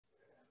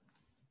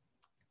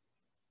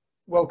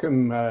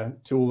Welcome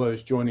to all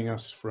those joining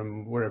us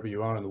from wherever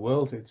you are in the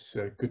world. It's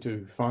good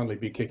to finally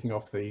be kicking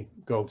off the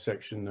gold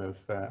section of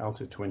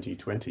ALTA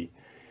 2020.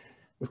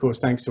 Of course,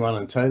 thanks to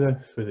Alan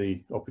Taylor for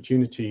the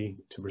opportunity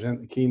to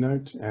present the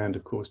keynote, and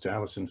of course to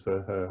Alison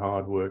for her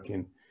hard work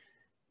in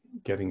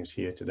getting us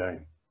here today.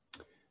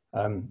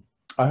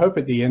 I hope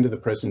at the end of the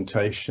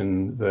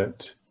presentation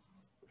that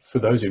for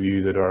those of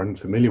you that are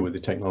unfamiliar with the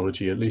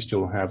technology, at least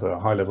you'll have a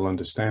high-level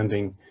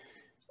understanding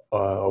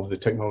of the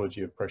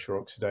technology of pressure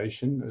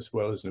oxidation, as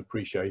well as an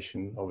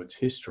appreciation of its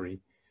history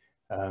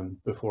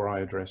before I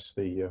address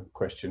the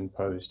question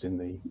posed in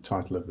the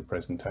title of the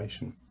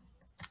presentation.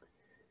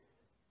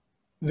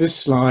 This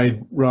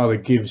slide rather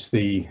gives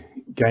the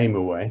game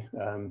away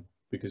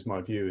because my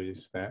view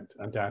is that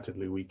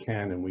undoubtedly we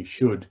can and we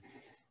should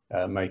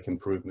make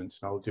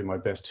improvements. And I'll do my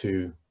best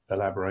to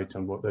elaborate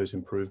on what those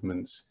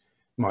improvements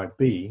might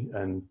be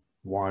and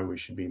why we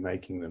should be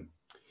making them.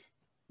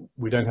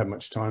 We don't have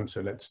much time,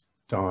 so let's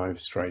dive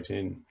straight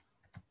in.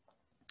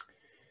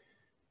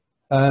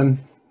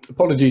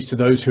 Apologies to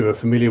those who are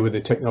familiar with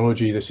the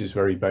technology. This is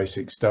very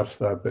basic stuff,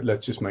 but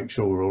let's just make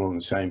sure we're all on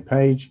the same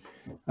page.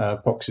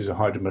 POX is a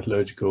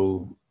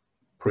hydrometallurgical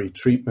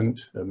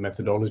pre-treatment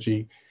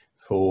methodology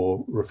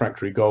for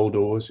refractory gold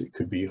ores. It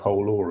could be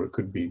whole ore, or it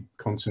could be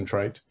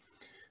concentrate.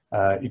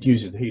 It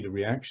uses the heat of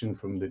reaction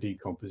from the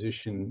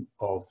decomposition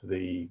of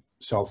the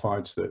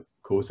sulfides that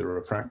cause the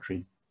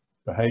refractory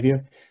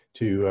behavior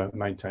to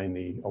maintain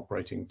the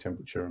operating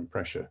temperature and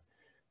pressure.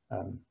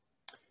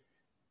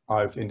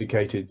 I've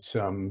indicated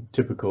some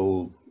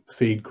typical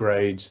feed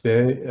grades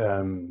there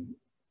in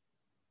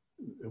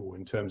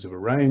terms of a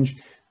range,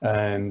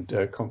 and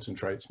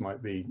concentrates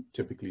might be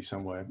typically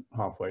somewhere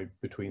halfway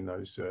between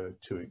those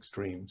two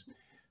extremes.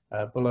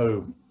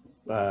 Below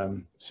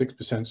 6%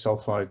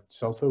 sulfide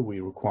sulfur, we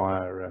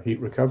require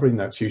heat recovery, and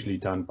that's usually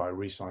done by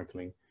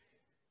recycling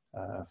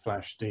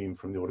flash steam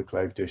from the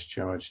autoclave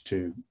discharge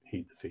to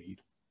heat the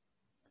feed.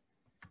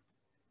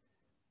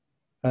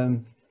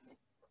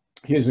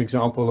 Here's an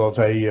example of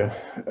a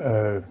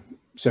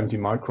 70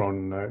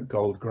 micron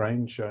gold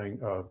grain showing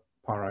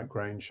pyrite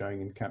grain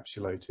showing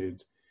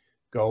encapsulated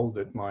gold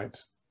that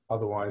might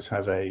otherwise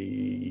have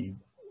a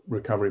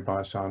recovery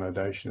by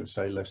cyanidation of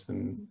say less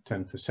than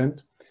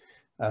 10%.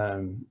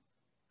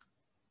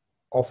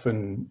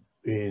 Often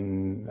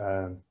in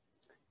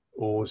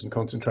ores and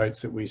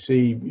concentrates that we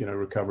see,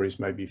 recoveries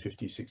may be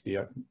 50, 60,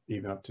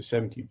 even up to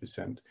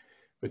 70%,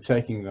 but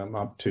taking them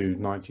up to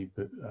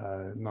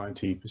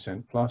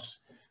 90% plus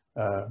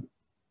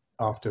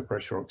after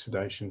pressure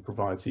oxidation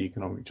provides the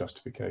economic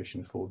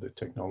justification for the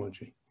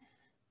technology.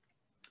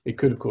 It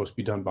could, of course,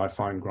 be done by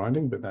fine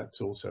grinding, but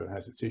that also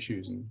has its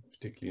issues, and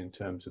particularly in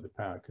terms of the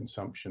power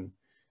consumption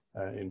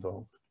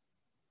involved.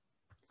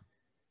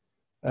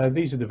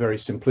 These are the very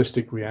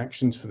simplistic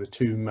reactions for the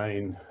two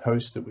main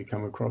hosts that we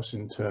come across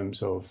in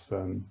terms of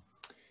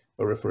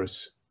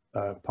auriferous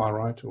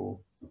pyrite or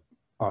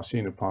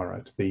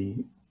arsenopyrite.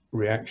 The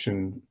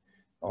reaction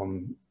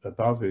on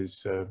above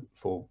is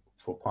for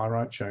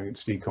pyrite, showing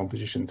its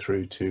decomposition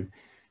through to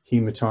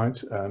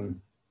hematite,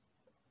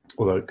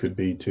 although it could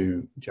be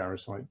to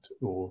jarosite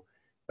or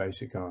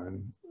basic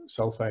iron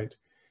sulfate.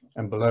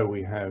 And below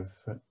we have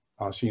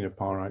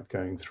arsenopyrite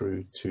going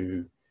through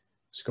to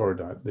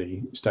scorodite,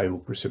 the stable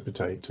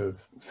precipitate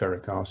of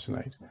ferric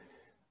arsenate.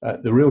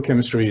 The real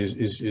chemistry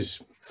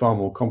is far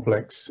more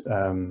complex,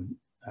 and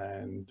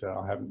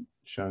I haven't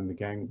shown the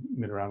gangue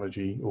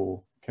mineralogy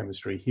or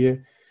chemistry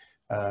here,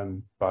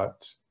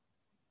 but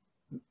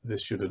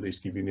this should at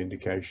least give you an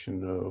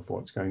indication of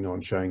what's going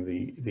on, showing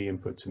the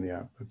inputs and the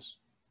outputs.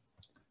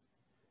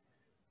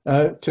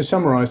 To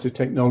summarize the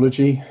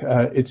technology,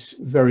 it's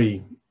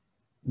very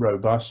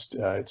robust.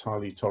 It's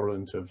highly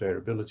tolerant of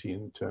variability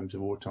in terms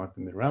of ore type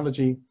and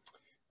mineralogy,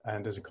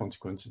 and as a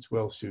consequence, it's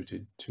well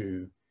suited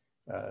to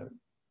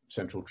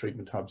central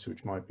treatment hubs,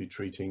 which might be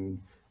treating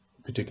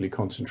particularly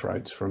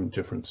concentrates from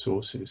different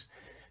sources.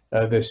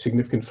 There's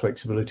significant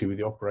flexibility with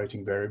the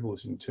operating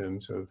variables in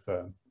terms of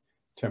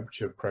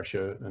temperature,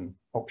 pressure, and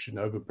oxygen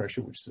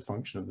overpressure, which is a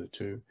function of the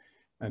two,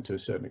 and to a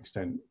certain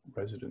extent,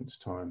 residence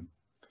time.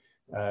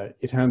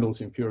 It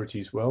handles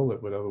impurities well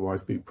that would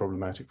otherwise be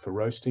problematic for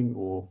roasting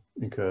or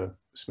incur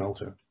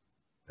smelter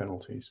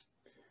penalties.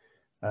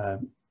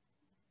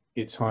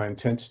 Its high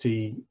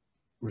intensity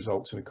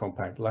results in a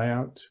compact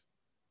layout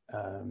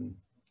and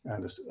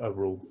an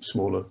overall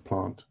smaller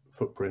plant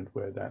footprint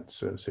where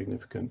that's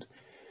significant.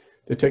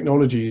 The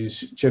technology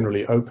is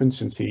generally open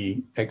since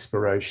the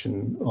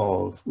expiration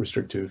of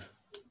restrictive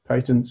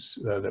patents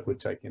that were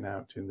taken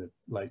out in the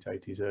late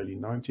 80s, early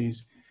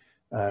 90s.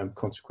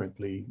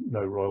 Consequently,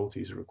 no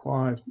royalties are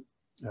required.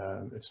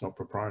 It's not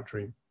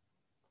proprietary.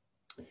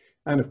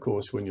 And of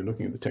course, when you're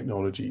looking at the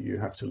technology, you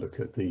have to look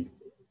at the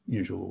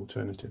usual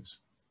alternatives.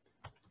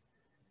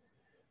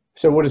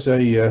 So what does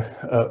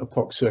a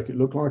POX circuit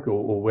look like,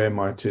 or where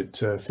might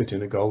it fit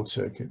in a gold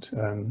circuit?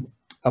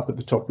 Up at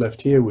the top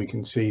left here, we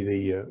can see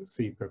the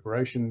feed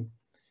preparation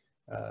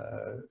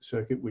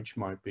circuit, which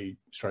might be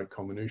straight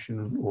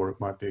comminution, or it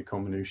might be a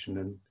comminution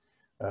and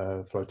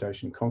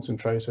flotation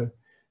concentrator,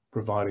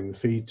 providing the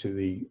feed to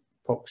the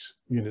POX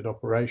unit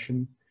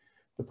operation.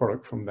 The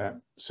product from that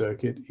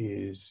circuit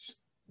is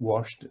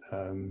washed,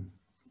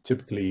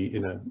 typically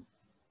in a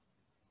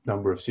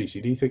number of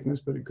CCD thickness,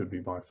 but it could be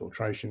by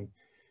filtration.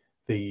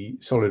 The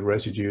solid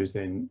residue is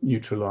then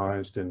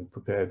neutralized and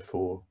prepared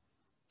for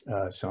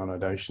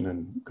cyanidation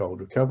and gold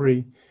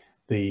recovery.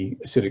 The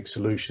acidic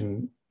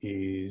solution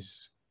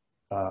is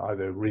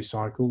either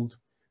recycled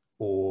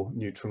or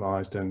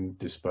neutralized and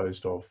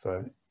disposed of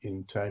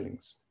in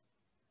tailings.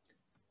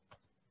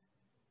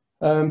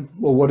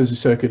 Well, what does a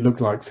circuit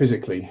look like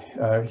physically?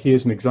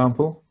 Here's an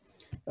example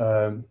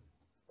of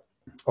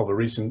a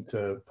recent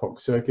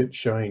POX circuit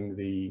showing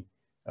the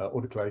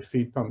autoclave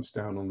feed pumps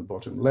down on the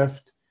bottom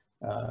left,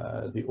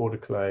 the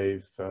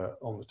autoclave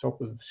on the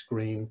top of the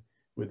screen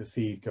with the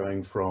feed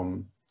going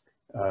from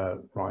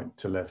right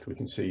to left. We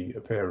can see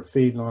a pair of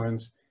feed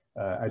lines,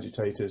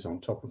 agitators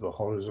on top of a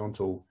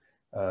horizontal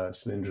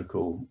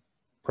cylindrical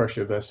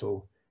pressure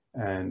vessel,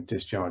 and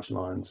discharge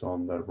lines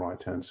on the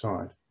right-hand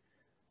side.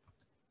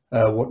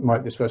 What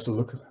might this vessel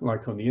look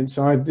like on the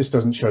inside? This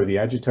doesn't show the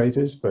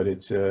agitators, but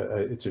it's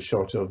a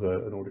shot of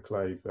an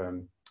autoclave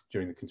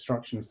during the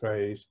construction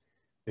phase.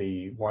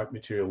 The white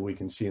material we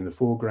can see in the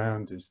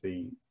foreground is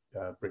the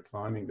brick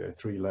lining. There are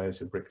 3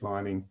 layers of brick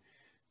lining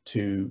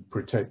to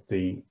protect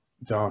the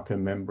darker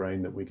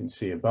membrane that we can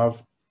see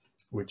above,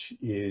 which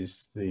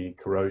is the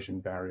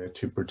corrosion barrier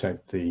to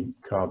protect the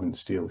carbon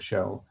steel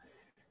shell.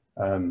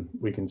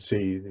 We can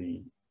see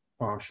the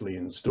partially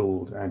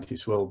installed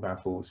anti-swirl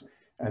baffles,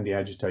 and the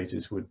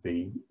agitators would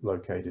be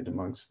located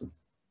amongst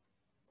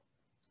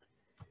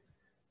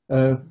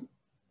them.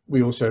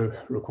 We also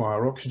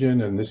require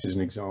oxygen, and this is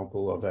an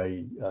example of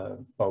a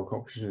bulk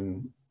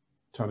oxygen,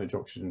 tonnage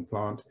oxygen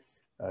plant,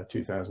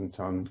 2,000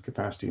 ton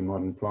capacity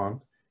modern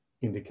plant,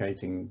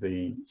 indicating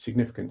the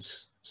significant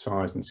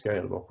size and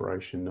scale of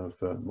operation of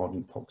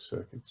modern POX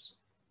circuits.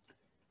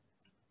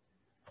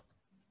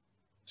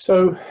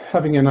 So,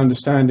 having an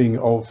understanding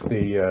of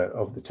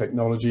the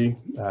technology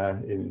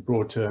in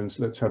broad terms,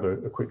 let's have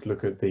a quick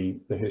look at the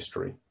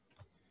history.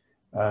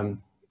 I'd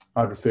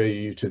refer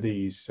you to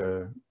these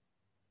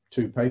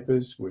 2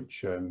 papers,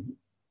 which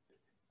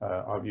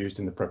I've used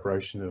in the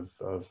preparation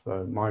of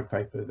my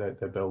paper.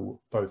 They're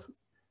both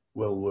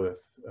well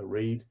worth a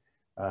read.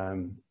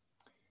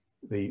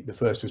 The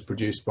first was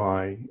produced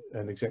by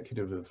an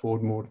executive of the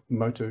Ford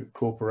Motor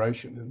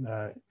Corporation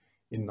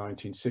in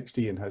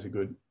 1960 and has a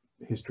good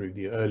history of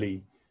the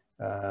early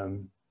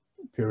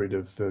period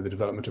of the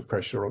development of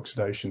pressure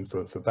oxidation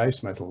for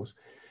base metals.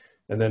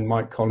 And then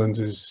Mike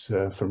Collins's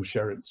from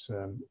Sherritt's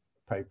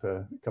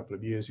paper a couple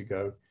of years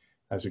ago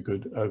has a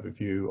good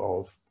overview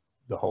of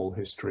the whole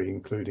history,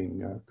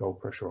 including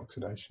gold pressure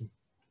oxidation.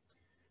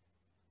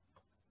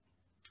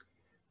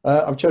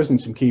 I've chosen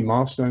some key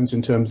milestones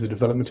in terms of the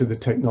development of the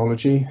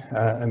technology,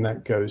 and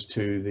that goes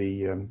to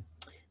the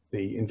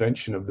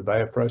invention of the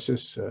Bayer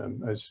process.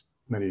 As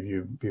many of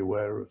you be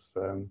aware of,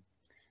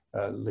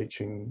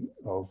 leaching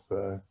of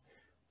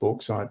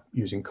bauxite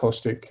using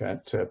caustic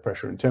at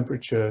pressure and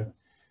temperature.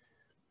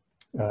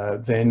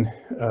 Then,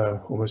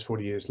 almost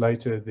 40 years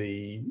later,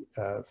 the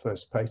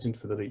first patent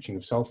for the leaching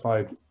of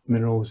sulfide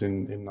minerals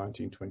in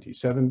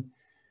 1927,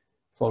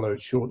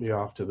 followed shortly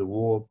after the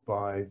war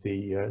by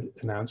the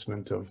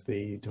announcement of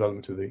the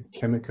development of the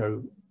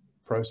METTKO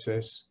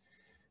process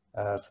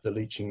for the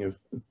leaching of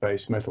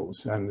base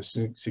metals. And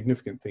the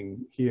significant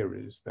thing here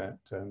is that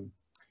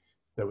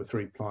there were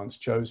 3 plants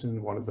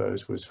chosen. One of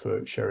those was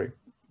for Sherritt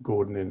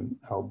Gordon in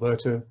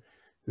Alberta,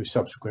 who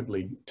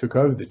subsequently took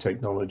over the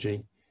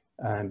technology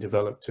and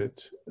developed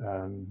it,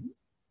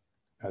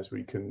 as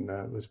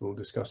we'll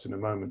discuss in a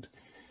moment.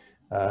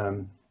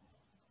 And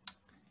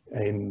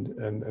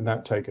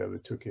that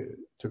takeover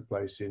took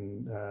place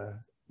in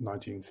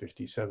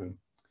 1957.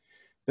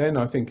 Then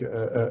I think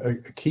a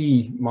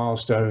key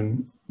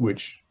milestone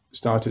which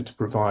started to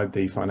provide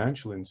the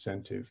financial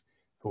incentive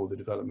for the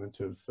development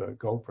of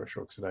gold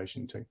pressure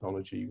oxidation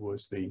technology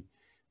was the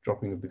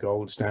dropping of the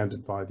gold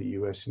standard by the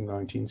US in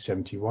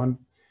 1971,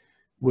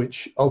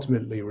 which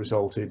ultimately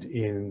resulted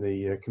in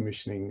the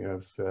commissioning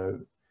of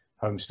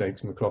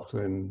Homestead's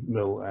McLaughlin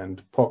Mill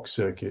and POX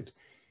circuit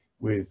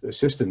with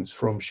assistance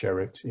from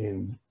Sherritt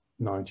in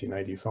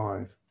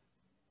 1985.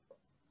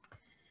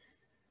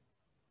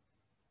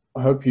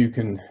 I hope you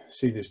can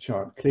see this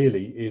chart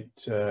clearly.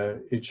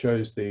 It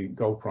shows the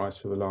gold price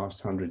for the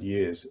last 100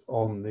 years.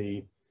 On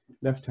the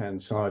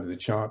left-hand side of the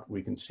chart,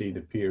 we can see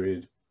the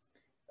period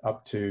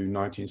up to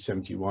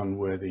 1971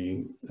 where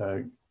the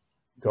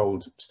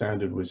gold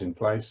standard was in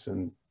place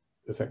and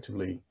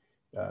effectively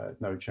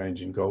no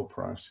change in gold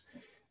price.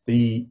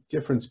 The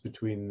difference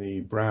between the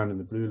brown and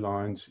the blue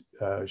lines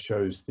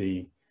shows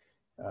the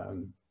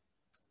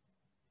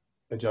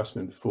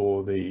adjustment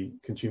for the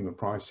consumer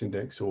price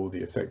index, or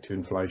the effective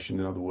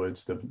inflation. In other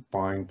words, the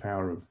buying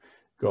power of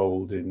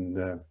gold in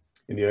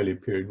the earlier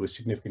period was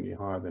significantly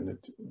higher than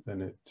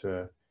it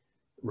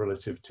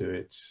relative to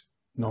its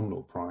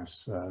nominal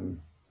price,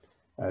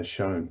 as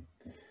shown.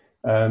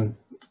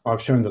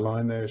 I've shown the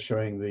line there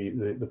showing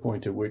the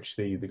point at which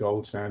the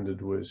gold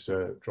standard was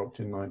dropped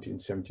in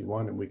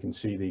 1971, and we can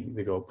see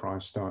the gold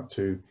price start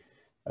to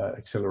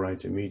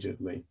accelerate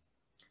immediately.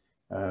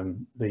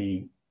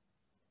 The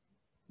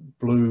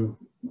blue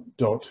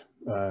dot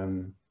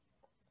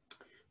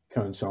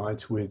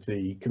coincides with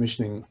the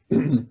commissioning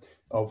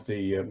of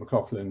the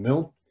McLaughlin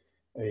mill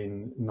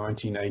in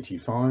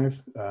 1985,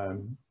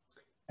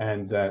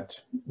 and that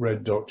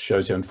red dot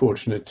shows the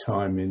unfortunate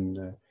time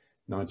in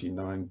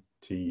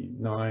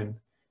 1999,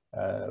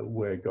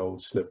 where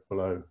gold slipped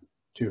below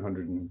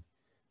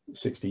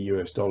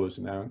 $260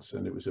 an ounce,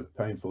 and it was a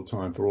painful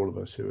time for all of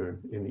us who were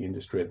in the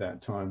industry at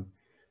that time.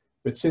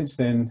 But since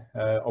then,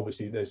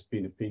 obviously there's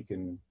been a peak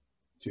in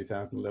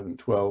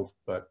 2011-12,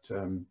 but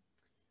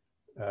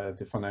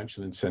the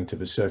financial incentive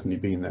has certainly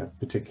been there,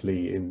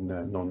 particularly in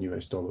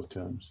non-US dollar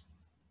terms.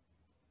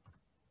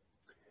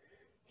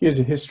 Here's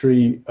a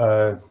history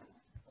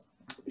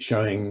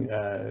showing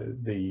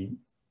the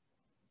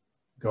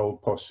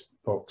gold POX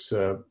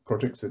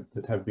projects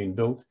that have been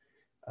built.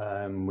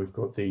 We've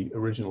got the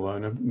original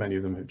owner. Many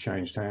of them have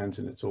changed hands,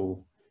 and it's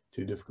all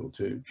too difficult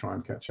to try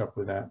and catch up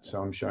with that.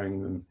 So I'm showing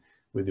them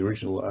with the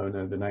original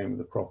owner, the name of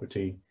the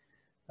property,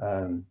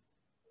 the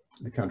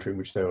country in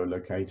which they were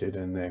located,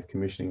 and their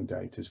commissioning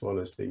date, as well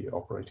as the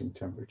operating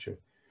temperature.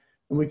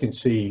 And we can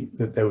see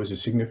that there was a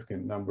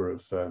significant number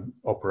of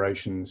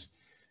operations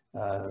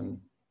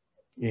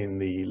in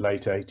the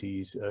late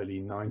 80s,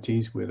 early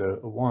 90s, with a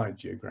wide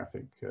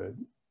geographic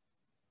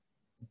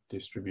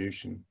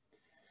distribution.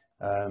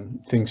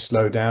 Things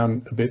slowed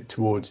down a bit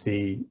towards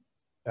the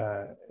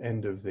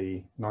end of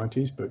the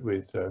 90s, but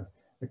with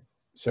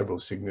several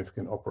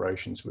significant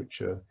operations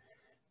which are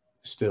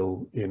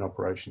still in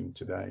operation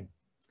today.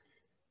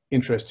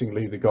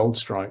 Interestingly, the Gold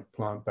Strike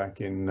plant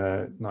back in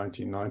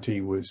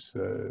 1990 was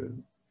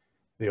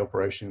the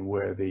operation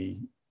where the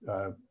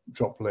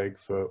drop leg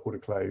for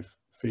autoclave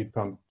feed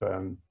pump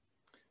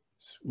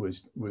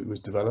was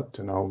developed,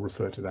 and I'll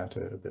refer to that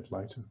a bit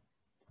later.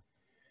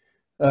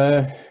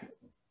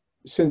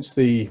 Since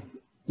the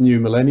new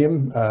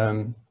millennium,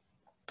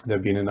 there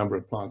have been a number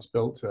of plants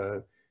built.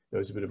 There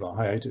was a bit of a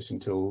hiatus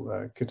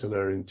until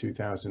Kittler in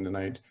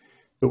 2008,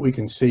 but we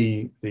can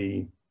see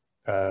the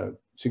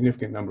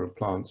significant number of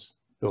plants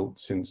built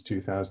since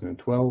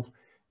 2012,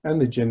 and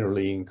the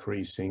generally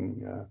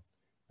increasing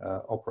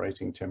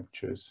operating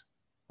temperatures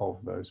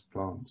of those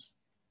plants.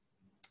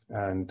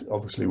 And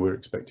obviously we're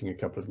expecting a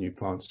couple of new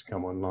plants to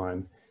come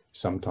online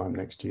sometime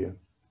next year.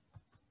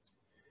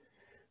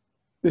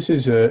 This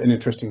is an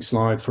interesting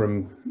slide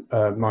from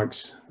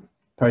Mike's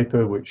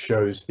paper, which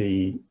shows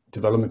the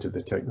development of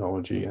the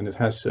technology, and it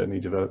has certainly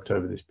developed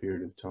over this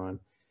period of time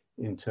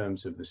in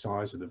terms of the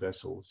size of the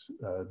vessels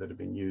that have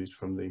been used,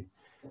 from the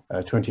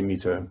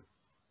 20-meter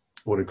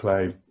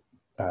autoclave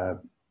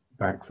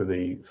back for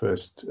the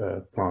first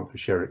plant for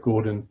Sherritt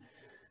Gordon,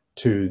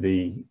 to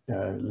the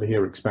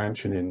Lihir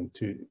expansion in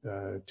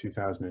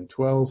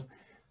 2012,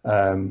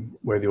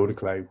 where the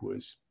autoclave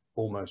was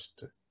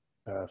almost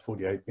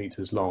 48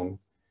 meters long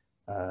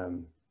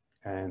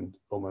and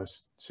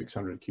almost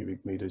 600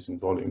 cubic meters in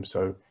volume.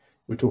 So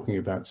we're talking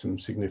about some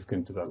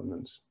significant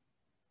developments.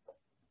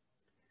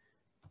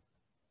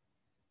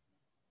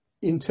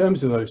 In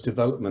terms of those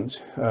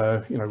developments,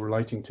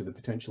 relating to the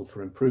potential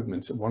for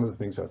improvements, one of the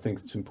things I think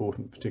that's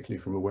important,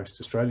 particularly from a West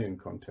Australian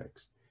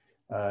context,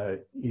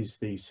 is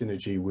the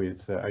synergy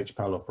with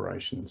HPAL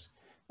operations.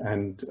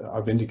 And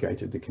I've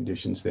indicated the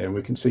conditions there, and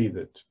we can see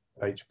that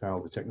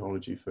HPAL, the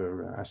technology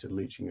for acid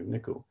leaching of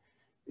nickel,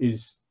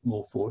 is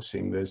more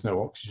forcing. There's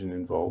no oxygen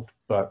involved,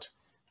 but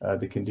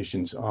the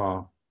conditions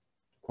are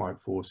quite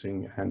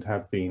forcing and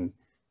have been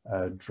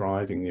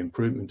driving the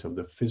improvement of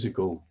the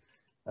physical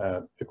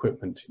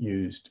equipment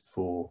used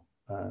for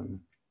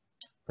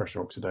pressure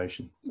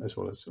oxidation, as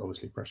well as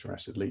obviously pressure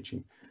acid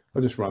leaching.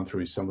 I'll just run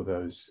through some of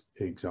those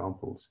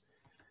examples.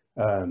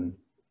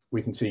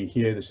 We can see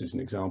here, this is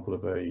an example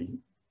of a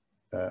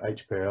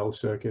HPAL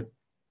circuit,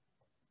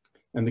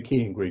 and the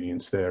key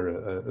ingredients there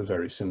are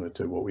very similar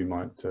to what we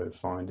might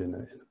find in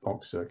a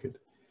POX circuit.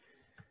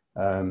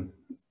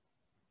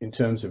 In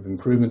terms of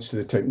improvements to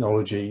the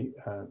technology,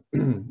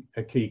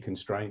 a key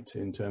constraint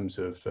in terms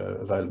of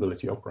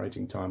availability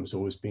operating time has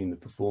always been the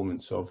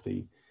performance of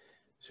the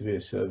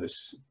severe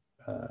service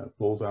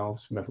ball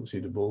valves, metal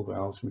seated ball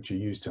valves, which are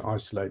used to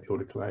isolate the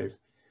autoclave.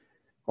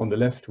 On the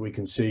left, we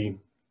can see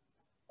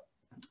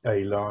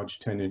a large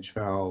 10-inch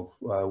valve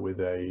with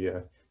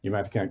a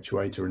pneumatic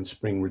actuator and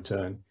spring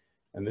return,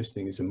 and this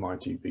thing is a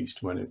mighty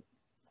beast when it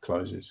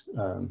closes.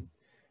 In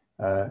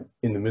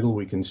the middle,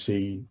 we can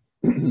see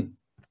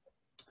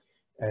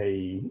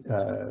a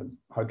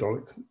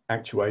hydraulic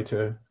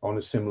actuator on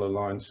a similar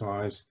line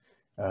size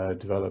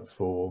developed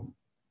for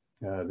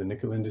the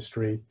nickel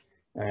industry,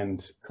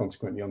 and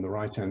consequently on the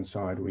right hand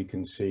side we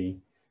can see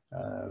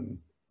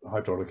a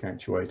hydraulic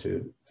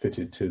actuator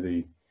fitted to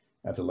the,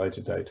 at a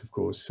later date of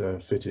course,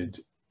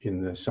 fitted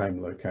in the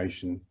same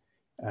location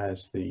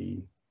as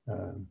the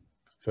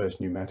first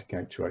pneumatic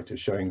actuator,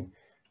 showing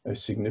a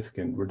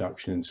significant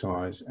reduction in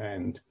size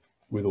and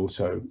with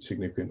also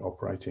significant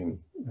operating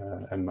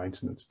and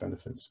maintenance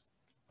benefits.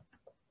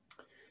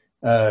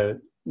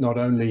 Not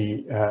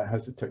only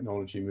has the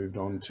technology moved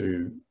on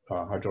to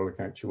hydraulic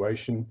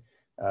actuation,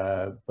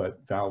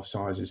 but valve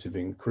sizes have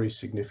increased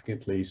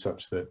significantly,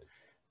 such that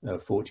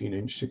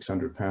 14-inch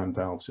 600-pound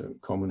valves are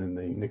common in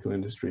the nickel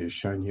industry, as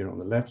shown here on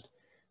the left.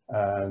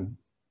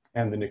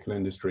 And the nickel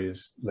industry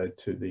has led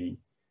to the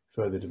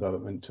further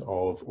development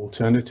of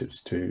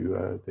alternatives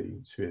to the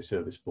sphere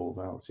service ball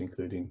valves,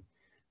 including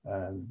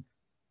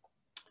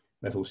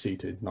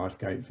metal-seated knife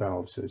gate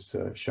valves, as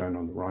shown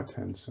on the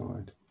right-hand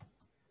side.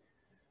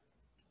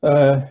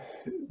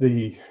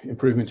 The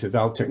improvement of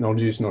valve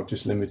technology is not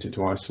just limited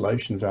to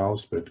isolation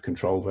valves, but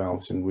control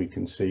valves, and we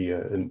can see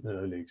an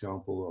early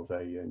example of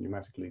a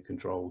pneumatically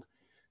controlled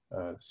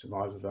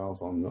survivor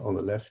valve on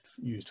the left,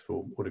 used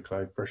for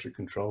autoclave pressure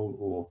control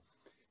or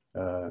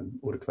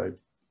autoclave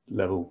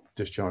level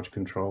discharge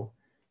control,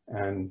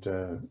 and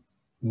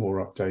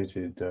more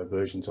updated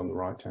versions on the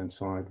right-hand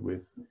side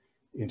with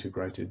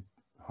integrated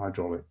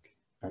hydraulic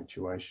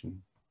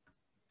actuation.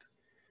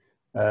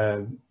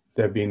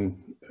 There have been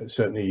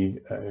certainly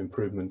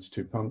improvements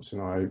to pumps,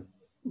 and I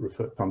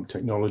refer pump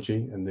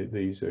technology, and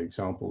these are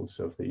examples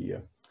of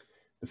the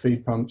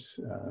feed pumps.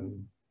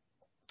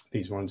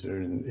 These ones are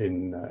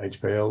in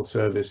HPL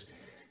service,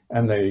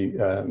 and they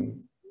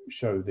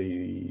show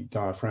the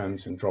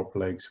diaphragms and drop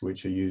legs,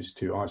 which are used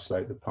to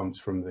isolate the pumps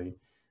from the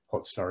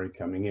hot slurry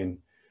coming in.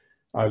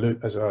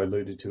 As I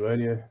alluded to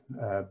earlier,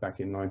 back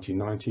in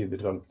 1990, the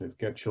development of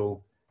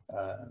Getchell,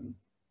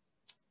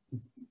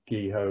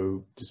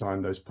 Geho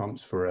designed those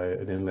pumps for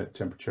an inlet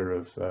temperature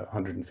of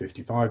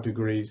 155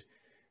 degrees.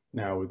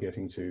 Now we're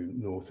getting to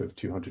north of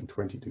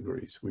 220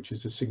 degrees, which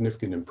is a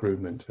significant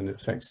improvement, and it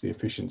affects the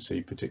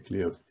efficiency,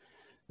 particularly of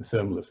the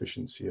thermal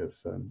efficiency of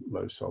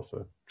low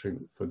sulfur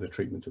treatment, for the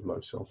treatment of low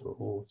sulfur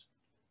ores.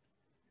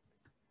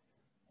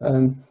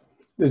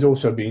 There's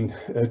also been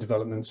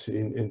developments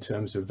in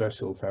terms of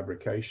vessel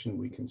fabrication.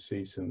 We can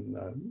see some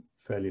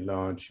fairly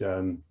large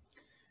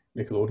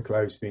nickel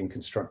autoclaves being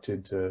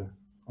constructed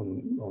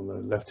on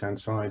the left-hand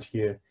side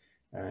here,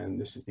 and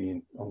this is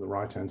on the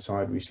right-hand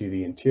side we see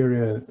the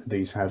interior.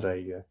 These have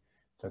a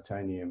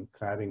titanium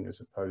cladding as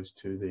opposed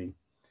to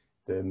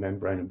the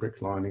membrane and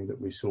brick lining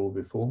that we saw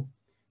before,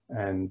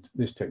 and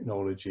this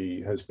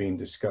technology has been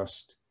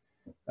discussed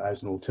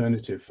as an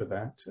alternative for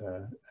that,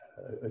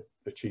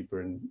 a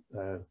cheaper and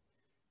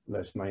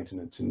less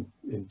maintenance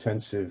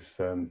intensive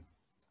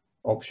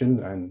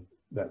option, and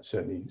that's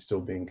certainly still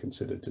being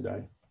considered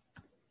today.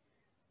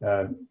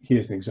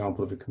 Here's an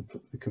example of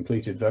a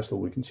completed vessel.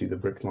 We can see the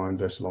brick line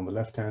vessel on the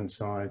left-hand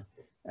side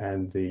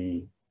and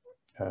the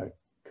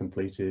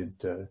completed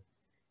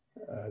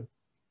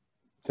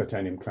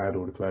titanium clad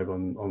autoclave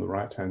on the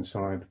right-hand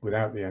side,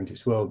 without the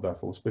anti-swirl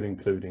baffles, but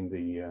including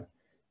the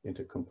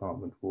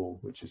intercompartment wall,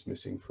 which is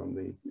missing from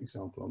the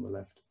example on the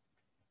left.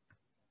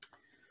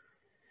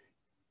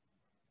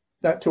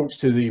 That talks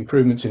to the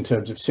improvements in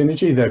terms of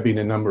synergy. There have been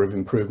a number of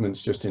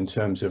improvements just in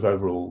terms of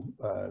overall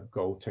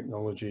gold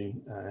technology,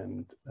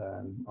 and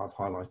I've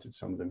highlighted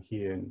some of them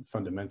here. And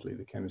fundamentally,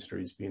 the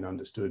chemistry has been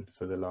understood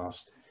for the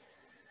last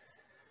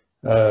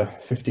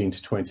 15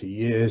 to 20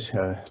 years.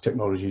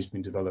 Technology has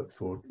been developed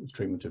for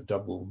treatment of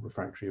double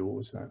refractory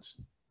ores, that's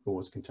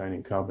ores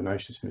containing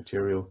carbonaceous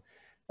material.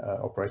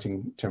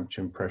 Operating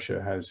temperature and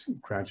pressure has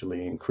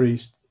gradually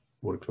increased.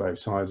 Autoclave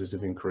sizes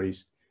have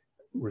increased,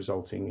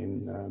 resulting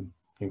in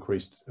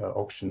increased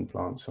oxygen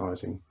plant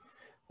sizing.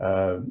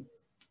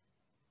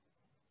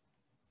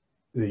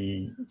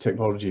 The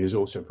technology has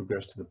also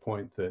progressed to the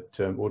point that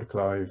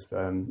autoclave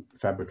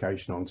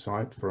fabrication on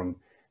site from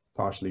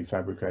partially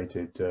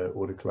fabricated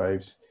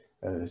autoclaves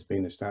has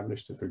been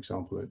established, for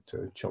example, at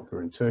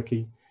Çoklu in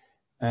Turkey,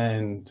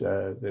 and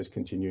there's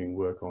continuing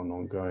work on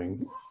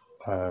ongoing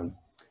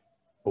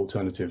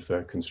alternative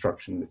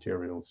construction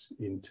materials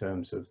in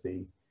terms of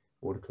the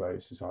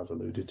autoclaves, as I've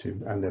alluded to,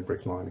 and their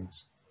brick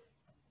linings.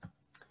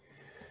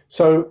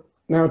 So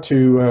now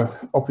to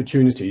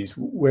opportunities.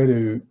 Where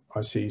do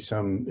I see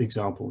some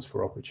examples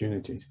for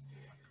opportunities?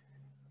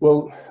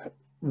 Well,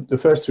 the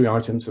first three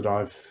items that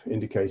I've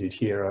indicated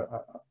here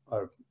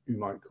are you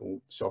might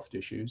call soft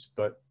issues,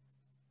 but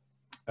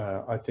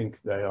I think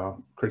they are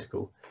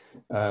critical.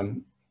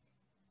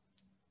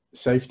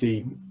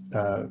 Safety,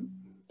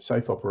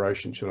 safe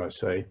operation, should I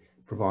say,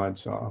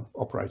 provides our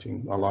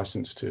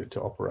license to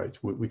operate.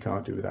 We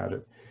can't do without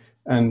it.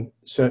 And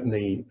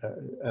certainly,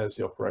 as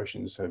the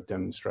operations have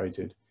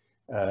demonstrated,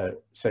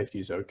 safety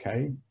is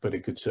okay, but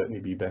it could certainly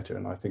be better.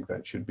 And I think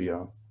that should be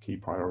our key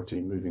priority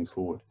moving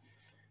forward.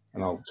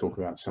 And I'll talk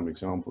about some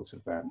examples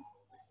of that.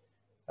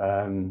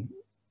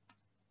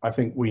 I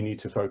think we need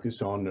to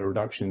focus on a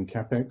reduction in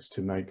capex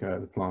to make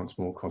the plants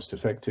more cost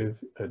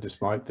effective.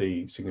 Despite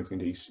the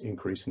significant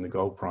increase in the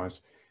gold price,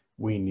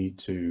 we need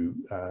to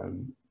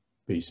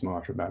be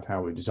smarter about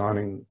how we're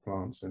designing the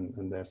plants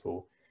and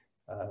therefore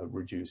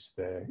reduce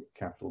their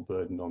capital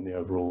burden on the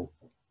overall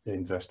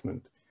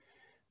investment.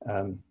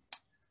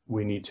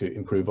 We need to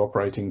improve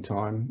operating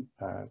time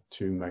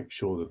to make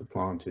sure that the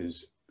plant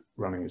is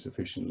running as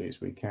efficiently as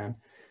we can.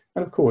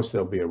 And of course,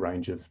 there'll be a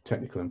range of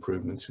technical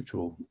improvements which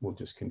will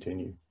just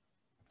continue.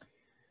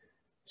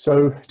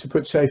 So to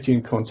put safety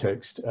in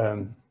context,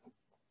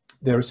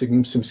 there are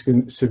some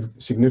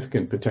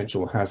significant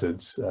potential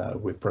hazards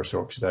with pressure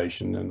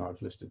oxidation, and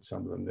I've listed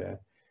some of them there.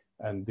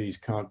 And these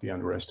can't be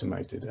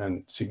underestimated,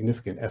 and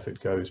significant effort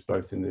goes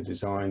both in the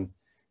design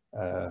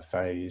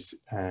phase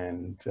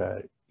and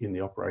in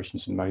the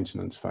operations and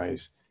maintenance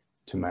phase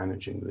to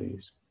managing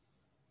these.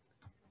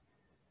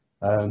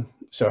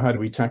 So how do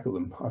we tackle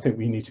them? I think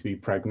we need to be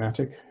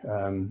pragmatic.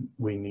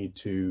 We need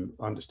to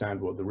understand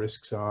what the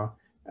risks are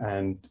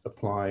and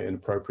apply an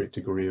appropriate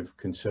degree of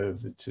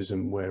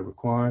conservatism where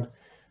required,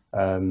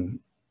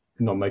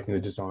 not making the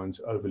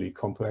designs overly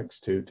complex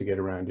to get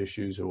around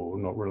issues, or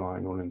not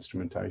relying on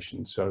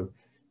instrumentation. So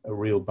a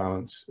real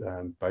balance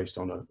based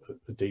on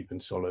a deep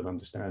and solid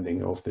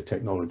understanding of the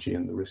technology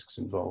and the risks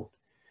involved.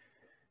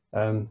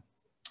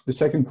 The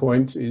second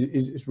point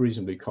is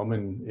reasonably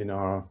common in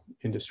our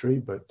industry,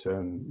 but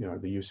you know,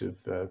 the use of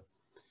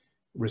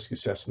risk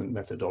assessment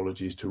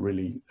methodologies to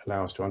really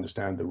allow us to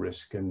understand the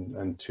risk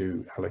and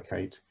to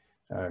allocate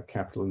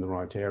capital in the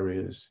right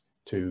areas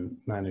to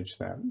manage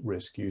that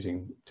risk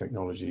using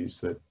technologies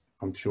that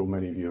I'm sure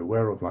many of you are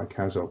aware of, like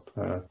HAZOP,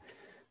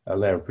 a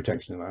layer of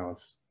protection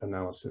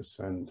analysis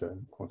and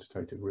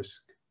quantitative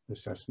risk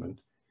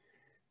assessment.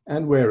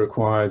 And where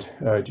required,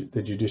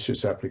 the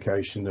judicious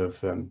application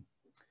of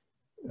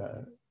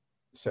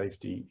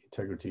safety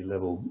integrity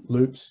level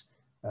loops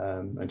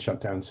and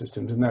shutdown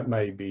systems. And that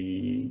may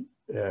be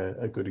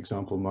a good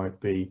example might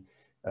be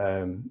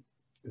the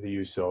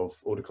use of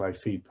autoclave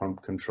feed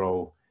pump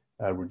control,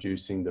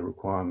 reducing the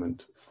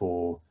requirement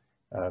for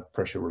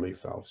pressure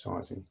relief valve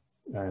sizing.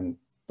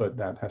 But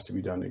that has to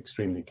be done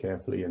extremely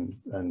carefully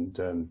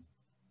and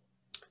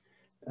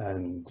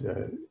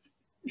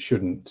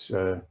shouldn't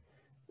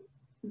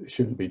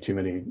be too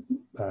many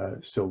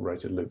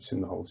SIL-rated loops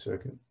in the whole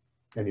circuit,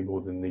 any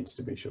more than needs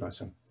to be, should I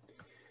say.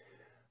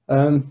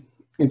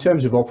 In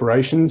terms of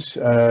operations,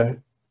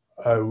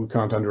 we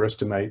can't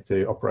underestimate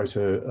the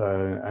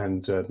operator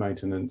and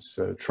maintenance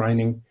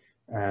training,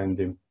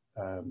 and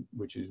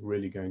which is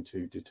really going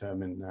to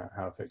determine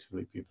how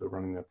effectively people are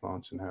running their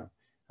plants and how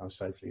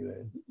safely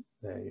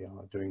they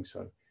are doing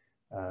so.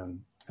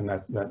 And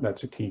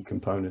that's a key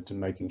component to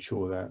making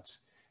sure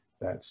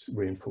that's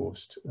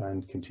reinforced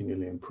and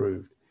continually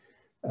improved.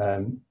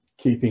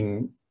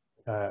 Keeping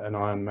an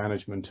eye on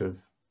management of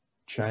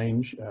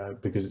change,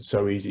 because it's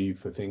so easy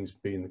for things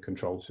be in the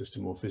control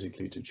system or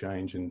physically to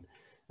change and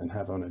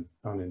have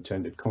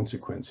unintended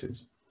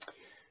consequences.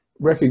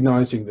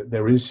 Recognizing that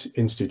there is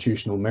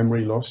institutional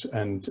memory loss,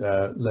 and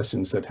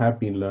lessons that have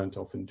been learned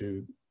often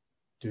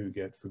do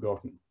get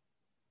forgotten.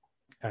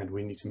 And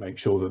we need to make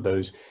sure that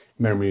those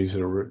memories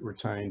are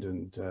retained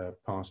and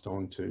passed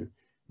on to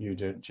new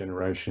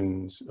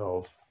generations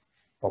of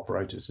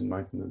operators and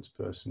maintenance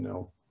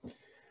personnel.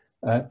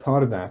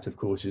 Part of that, of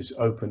course, is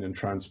open and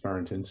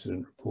transparent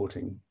incident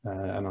reporting.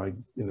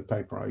 And in the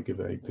paper, I give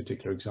a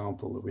particular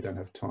example that we don't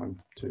have time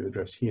to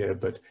address here,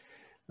 but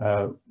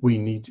we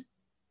need,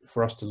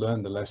 for us to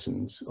learn the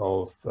lessons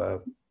of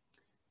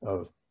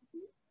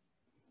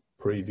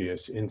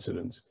previous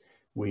incidents,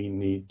 we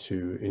need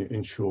to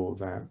ensure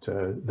that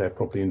they're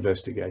properly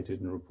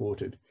investigated and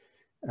reported,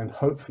 and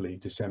hopefully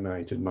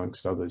disseminated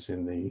amongst others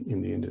in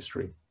the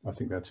industry. I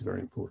think that's a very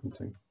important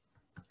thing.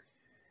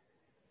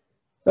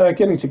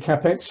 Getting to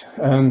CapEx,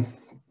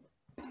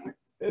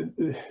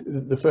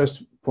 the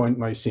first point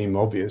may seem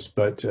obvious,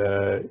 but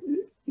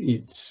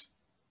it's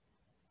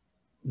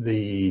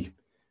the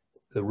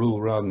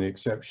rule rather than the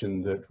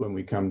exception that when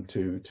we come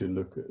to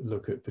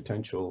look at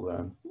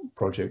potential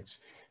projects,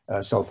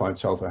 sulfide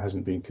sulfur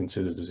hasn't been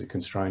considered as a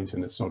constraint,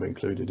 and it's not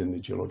included in the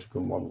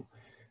geological model.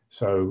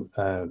 So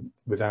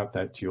without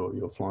that,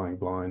 you're flying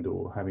blind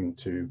or having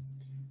to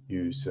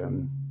use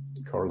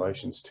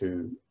correlations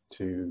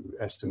to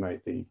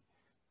estimate the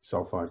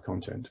sulfide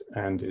content,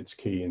 and it's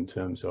key in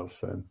terms of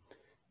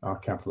our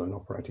capital and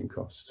operating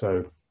costs.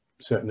 So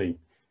certainly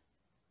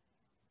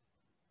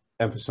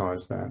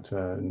emphasize that,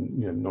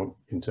 you know, not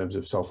in terms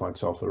of sulfide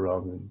sulfur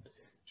rather than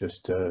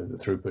just the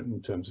throughput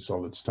in terms of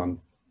solids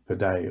ton per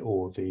day,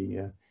 or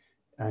the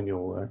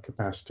annual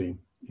capacity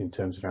in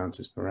terms of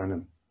ounces per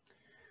annum.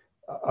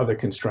 Other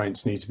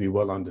constraints need to be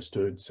well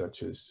understood,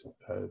 such as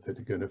that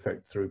are going to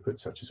affect throughput,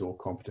 such as ore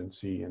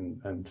competency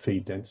and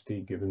feed density,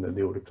 given that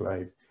the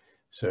autoclave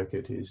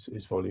circuit is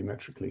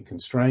volumetrically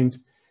constrained.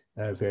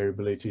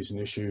 Variability is an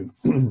issue,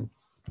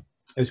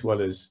 as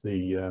well as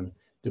the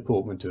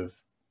deportment of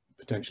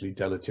potentially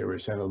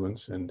deleterious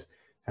elements and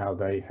how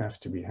they have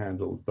to be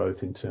handled,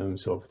 both in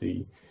terms of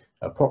the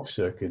POX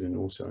circuit and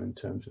also in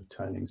terms of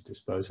tailings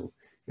disposal.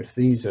 If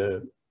these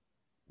are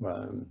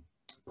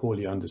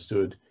poorly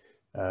understood,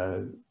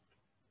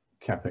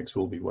 CapEx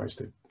will be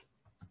wasted.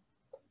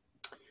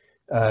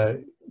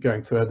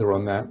 Going further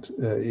on that,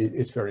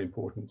 it's very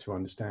important to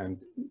understand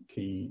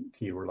key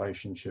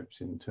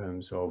relationships in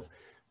terms of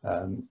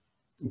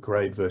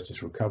grade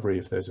versus recovery.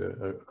 If there's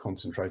a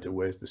concentrator,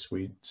 where's the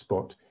sweet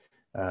spot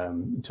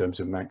in terms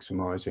of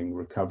maximizing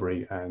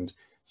recovery and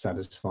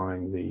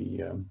satisfying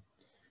the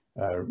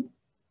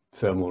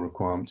thermal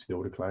requirements of the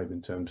autoclave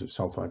in terms of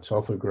sulfide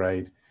sulfur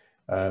grade,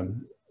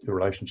 the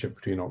relationship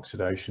between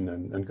oxidation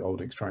and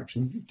gold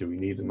extraction. Do we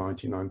need a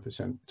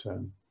 99%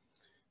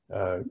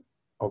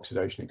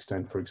 oxidation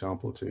extent, for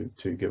example,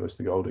 to give us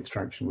the gold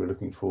extraction we're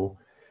looking for,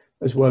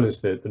 as well as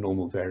the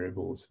normal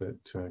variables that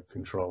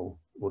control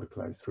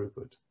autoclave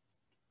throughput.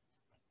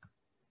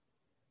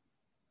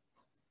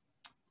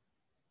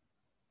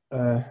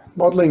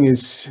 Modeling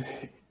is,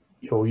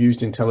 or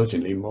used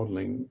intelligently,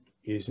 modeling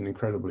is an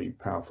incredibly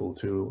powerful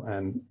tool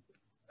and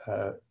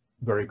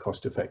very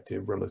cost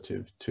effective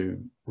relative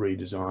to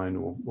redesign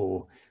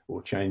or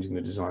changing the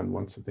design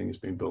once the thing has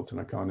been built.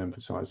 And I can't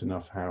emphasize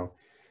enough how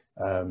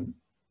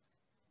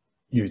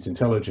used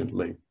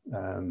intelligently,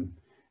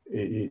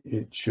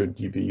 it should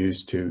be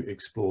used to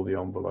explore the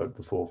envelope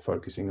before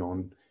focusing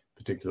on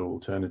particular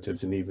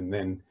alternatives, and even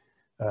then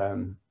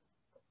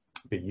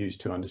be used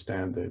to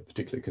understand the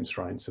particular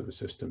constraints of a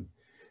system.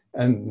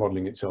 And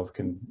modeling itself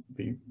can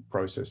be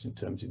processed in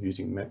terms of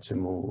using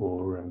METSIM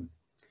or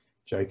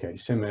JK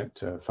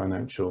Simet,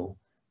 financial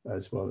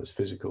as well as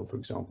physical, for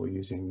example,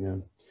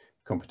 using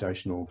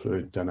computational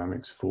fluid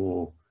dynamics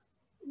for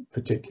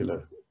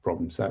particular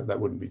problems. That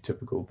wouldn't be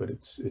typical, but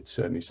it's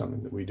certainly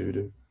something that we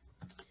do.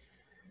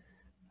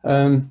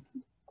 And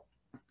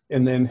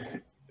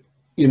then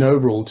in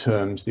overall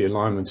terms, the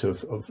alignment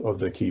of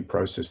the key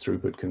process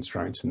throughput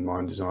constraints and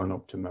mine design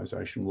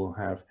optimization will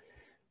have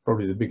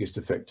probably the biggest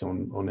effect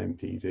on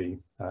MPV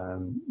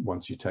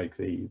once you take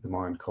the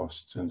mine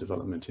costs and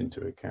development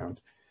into account.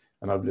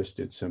 And I've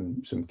listed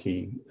some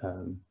key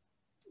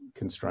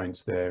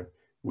constraints there,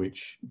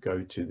 which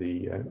go to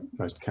the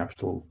most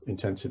capital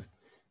intensive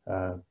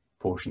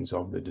portions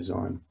of the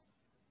design.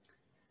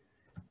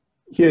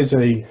 Here's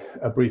a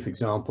brief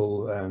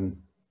example, a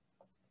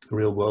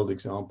real world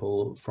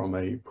example from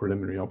a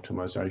preliminary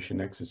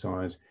optimization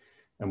exercise.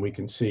 And we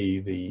can see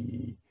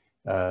the,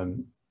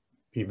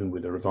 even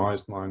with a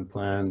revised mine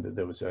plan, that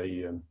there was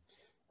a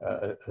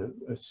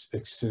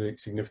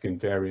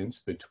significant variance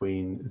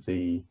between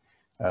the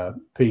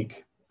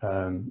peak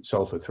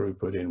sulfur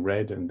throughput in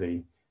red and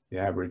the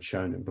average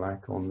shown in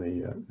black on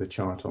the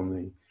chart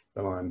on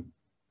the line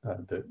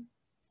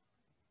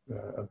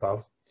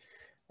above.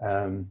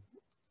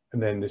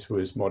 And then this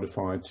was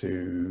modified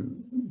to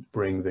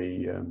bring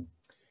the,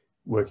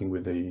 working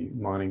with the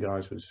mining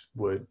guys was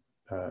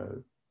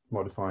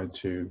modified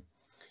to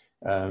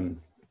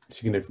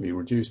significantly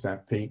reduce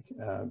that peak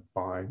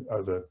by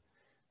over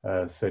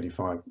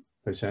 35%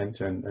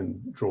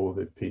 and draw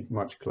the peak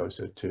much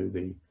closer to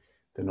the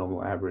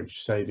normal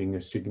average, saving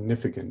a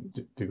significant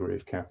degree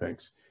of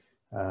capex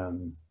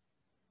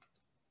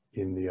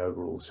in the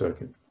overall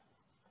circuit.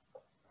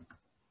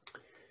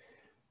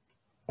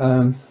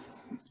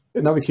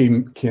 Another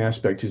key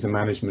aspect is the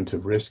management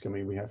of risk. I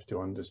mean, we have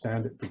to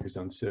understand it because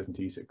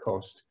uncertainty is a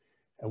cost,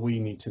 and we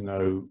need to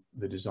know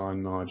the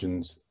design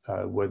margins,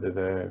 whether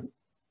they're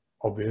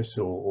obvious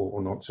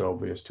or not so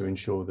obvious, to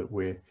ensure that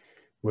we're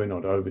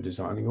not over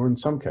designing, or in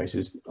some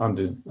cases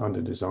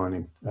under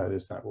designing,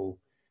 as that will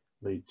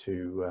lead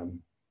to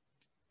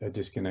a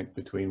disconnect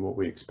between what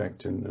we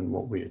expect and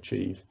what we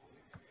achieve.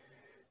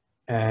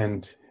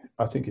 And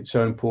I think it's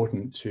so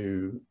important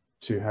to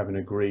have an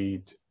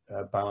agreed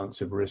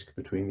balance of risk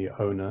between the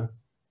owner,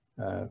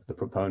 the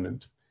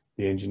proponent,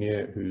 the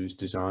engineer who's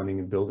designing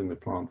and building the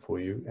plant for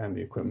you, and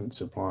the equipment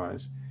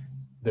suppliers.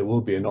 There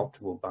will be an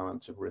optimal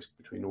balance of risk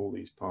between all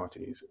these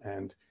parties,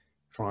 and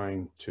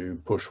trying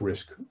to push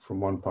risk from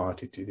one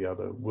party to the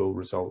other will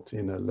result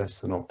in a less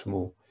than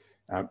optimal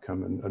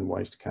outcome and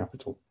waste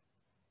capital,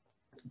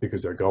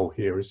 because our goal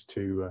here is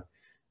to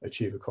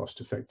achieve a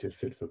cost-effective,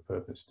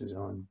 fit-for-purpose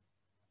design.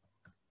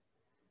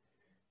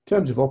 In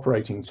terms of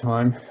operating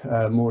time,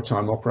 more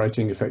time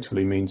operating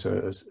effectively means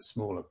a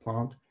smaller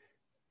plant.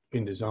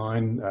 In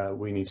design,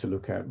 we need to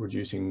look at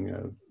reducing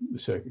the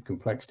circuit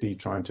complexity,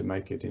 trying to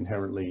make it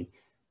inherently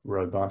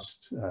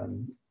robust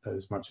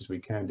as much as we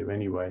can do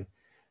anyway,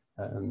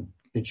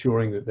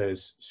 ensuring that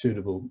there's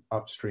suitable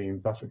upstream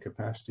buffer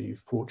capacity.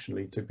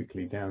 Fortunately,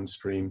 typically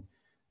downstream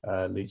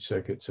leach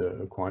circuits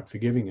are quite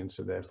forgiving, and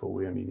so therefore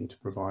we only need to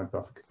provide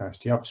buffer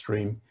capacity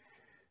upstream.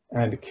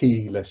 And a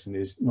key lesson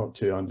is not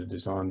to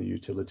under-design the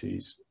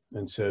utilities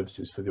and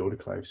services for the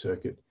autoclave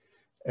circuit.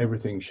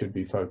 Everything should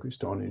be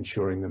focused on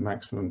ensuring the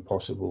maximum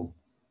possible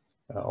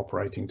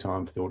operating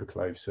time for the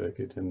autoclave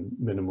circuit and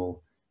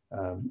minimal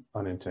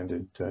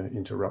unintended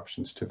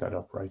interruptions to that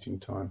operating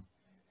time.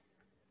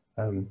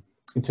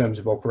 In terms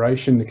of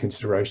operation, the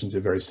considerations are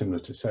very similar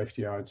to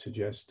safety, I would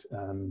suggest,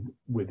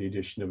 with the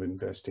addition of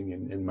investing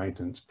in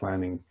maintenance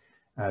planning,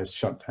 as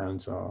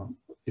shutdowns are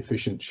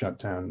efficient.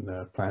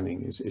 Shutdown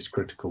planning is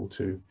critical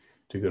to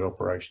good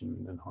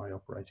operation and high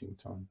operating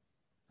time.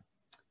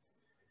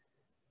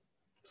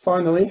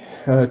 Finally,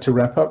 to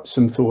wrap up,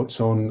 some thoughts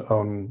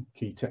on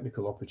key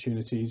technical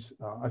opportunities.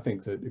 I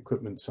think that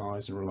equipment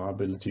size and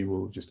reliability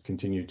will just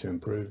continue to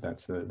improve.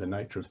 That's the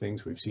nature of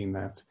things. We've seen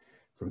that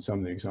from some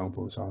of the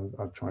examples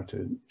I've tried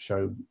to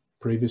show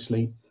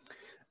previously.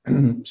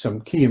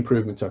 Some key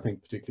improvements, I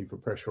think, particularly for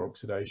pressure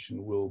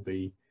oxidation, will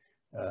be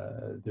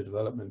the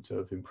development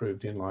of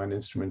improved inline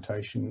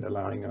instrumentation,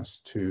 allowing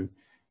us to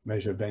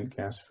measure vent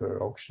gas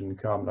for oxygen and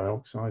carbon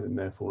dioxide, and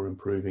therefore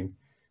improving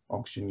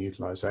oxygen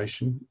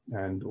utilization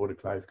and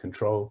autoclave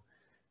control.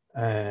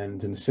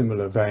 And in a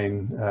similar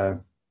vein,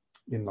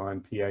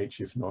 inline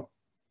pH, if not,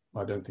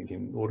 I don't think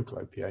in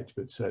autoclave pH,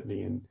 but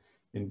certainly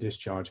in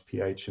discharge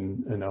pH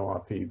and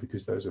ORP,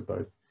 because those are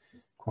both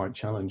quite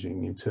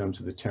challenging in terms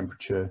of the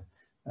temperature,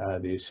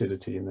 the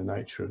acidity, and the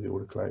nature of the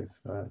autoclave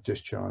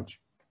discharge.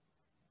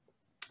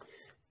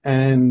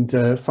 And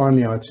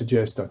finally, I'd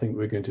suggest, I think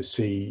we're going to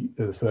see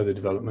the further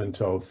development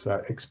of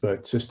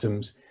expert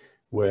systems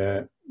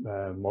where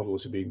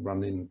models are being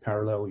run in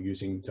parallel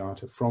using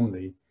data from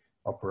the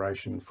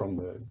operation, from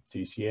the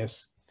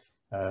DCS,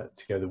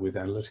 together with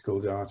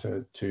analytical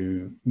data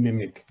to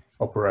mimic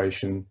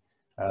operation,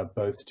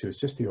 both to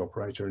assist the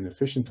operator in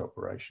efficient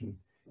operation,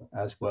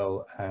 as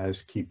well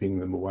as keeping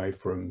them away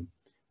from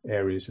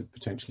areas of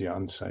potentially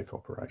unsafe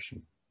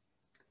operation.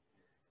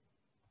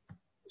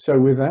 So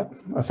with that,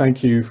 I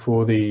thank you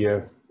for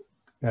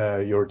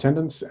your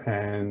attendance,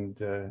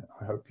 and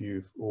I hope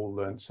you've all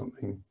learned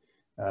something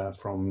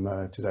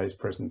from today's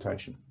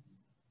presentation.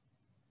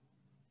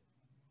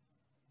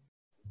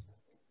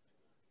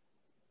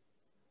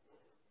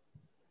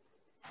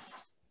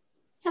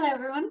 Hello,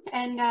 everyone,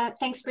 and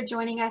thanks for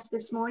joining us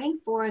this morning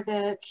for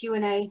the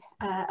Q&A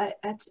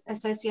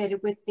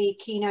associated with the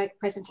keynote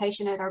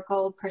presentation at our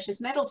Gold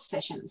Precious Metals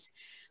sessions.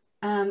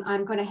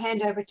 I'm going to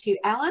hand over to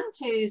Alan,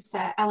 who's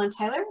Alan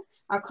Taylor,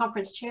 our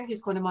conference chair,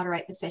 who's going to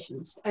moderate the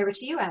sessions. Over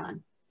to you,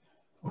 Alan.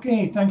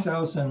 Okay, thanks,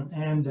 Alison,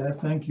 and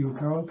thank you,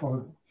 Karel, for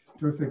a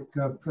terrific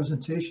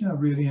presentation. I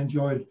really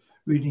enjoyed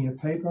reading your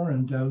paper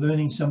and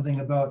learning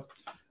something about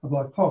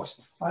POX.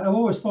 I've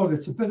always thought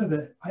it's a bit of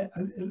I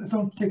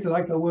don't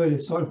particularly like the word.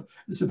 It's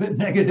a bit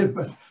negative,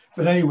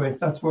 but anyway,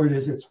 that's where it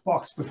is. It's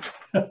POX,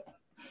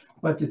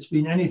 but it's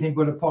been anything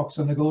but a POX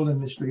on the gold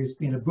industry. It's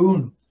been a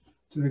boon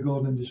to the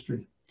gold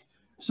industry.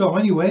 So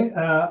anyway,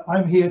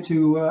 I'm here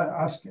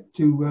to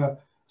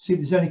see if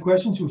there's any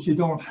questions, which you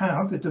don't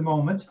have at the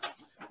moment.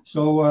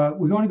 So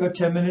we've only got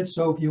 10 minutes,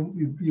 so if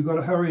you've got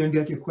to hurry and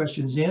get your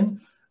questions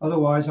in.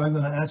 Otherwise, I'm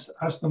going to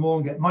ask them all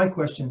and get my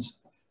questions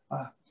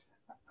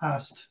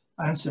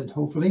answered,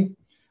 hopefully.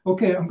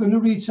 Okay, I'm going to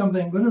read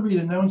something. I'm going to read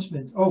an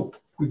announcement. Oh,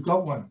 we've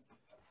got one.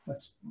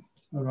 That's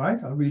all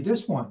right. I'll read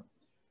this one.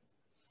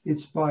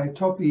 It's by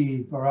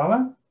Topi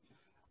Varala,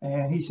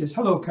 and he says,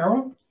 "Hello,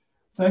 Karel.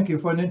 Thank you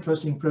for an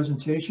interesting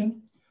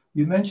presentation.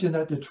 You mentioned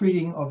that the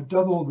treating of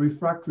double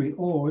refractory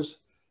ores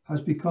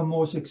has become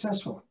more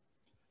successful.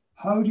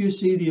 How do you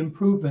see the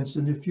improvements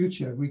in the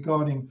future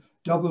regarding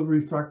double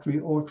refractory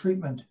ore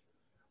treatment?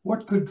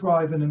 What could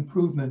drive an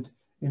improvement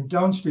in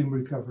downstream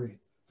recovery,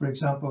 for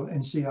example,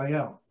 in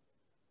CIL?"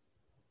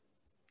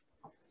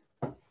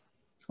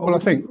 Well, I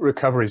think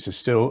recoveries are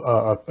still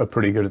are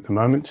pretty good at the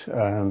moment.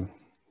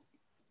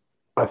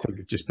 I think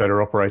it's just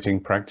better operating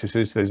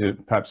practices. There's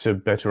perhaps a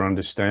better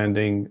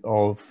understanding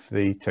of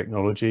the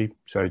technology,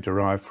 so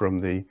derived from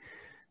the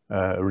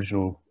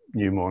original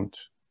Newmont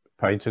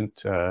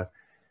patent, a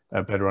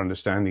better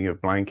understanding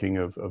of blanking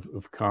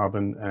of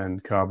carbon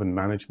and carbon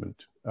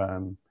management.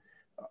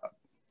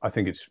 I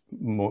think it's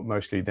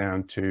mostly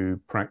down to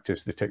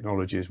practice. The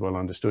technology is well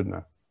understood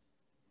now.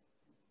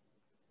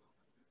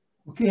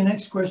 Okay,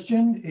 next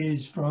question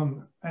is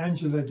from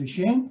Angela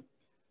Duchesne.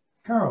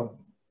 Karel,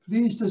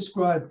 please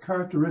describe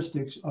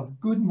characteristics of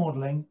good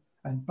modeling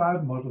and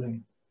bad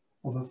modeling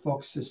of a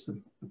POX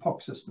system, the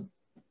POX system.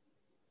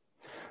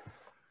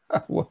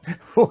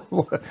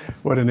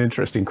 What an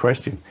interesting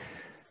question.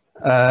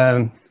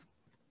 I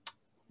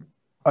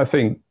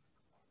think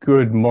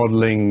good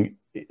modeling,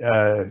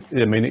 I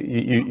mean,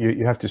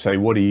 you have to say,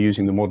 what are you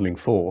using the modeling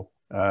for,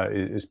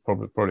 is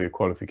probably a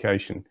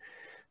qualification.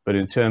 But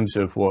in terms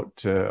of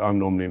what I'm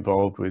normally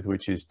involved with,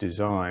 which is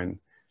design,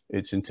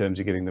 it's in terms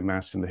of getting the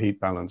mass and the heat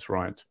balance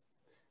right,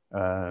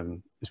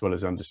 as well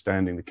as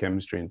understanding the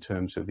chemistry in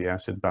terms of the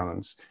acid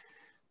balance.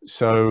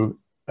 So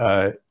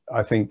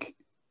I think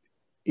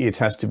it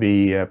has to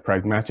be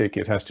pragmatic.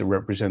 It has to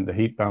represent the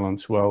heat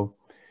balance well,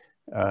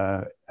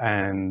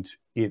 and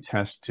it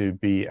has to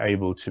be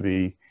able to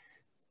be,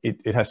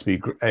 it has to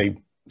be a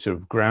sort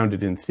of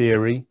grounded in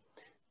theory,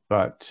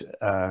 but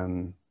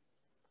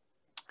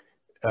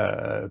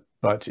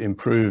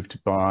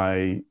improved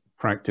by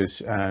practice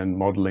and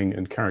modeling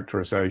and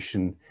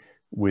characterization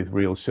with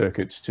real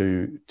circuits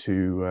to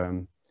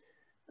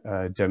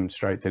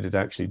demonstrate that it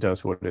actually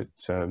does what it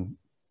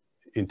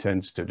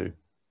intends to do.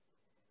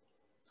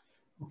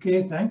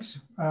 Okay, thanks.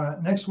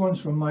 Next one's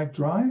from Mike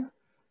Dry.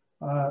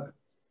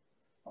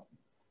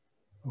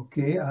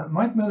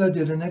 Mike Miller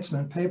did an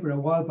excellent paper a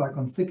while back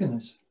on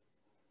thickeners.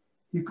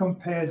 He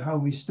compared how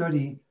we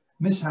study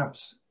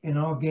mishaps in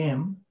our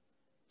game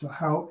to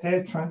how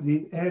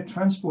the air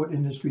transport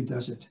industry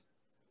does it.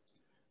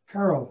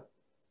 Karel,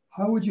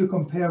 how would you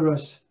compare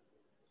us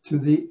to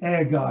the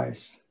air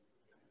guys?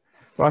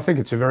 Well, I think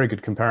it's a very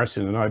good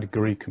comparison, and I'd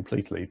agree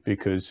completely,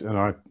 because, and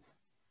I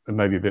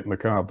maybe a bit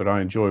macabre, but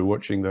I enjoy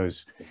watching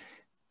those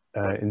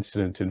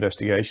incident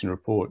investigation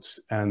reports,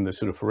 and the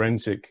sort of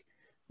forensic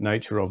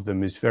nature of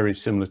them is very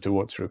similar to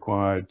what's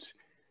required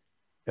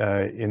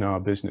in our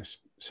business.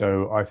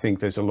 So I think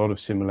there's a lot of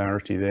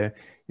similarity there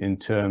in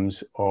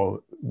terms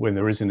of when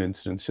there is an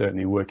incident,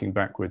 certainly working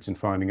backwards and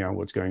finding out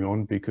what's going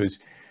on, because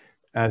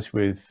as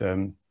with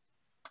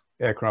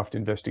aircraft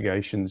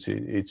investigations,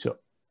 it's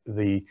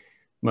the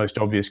most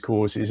obvious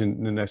cause isn't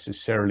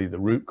necessarily the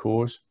root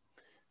cause,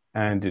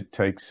 and it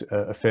takes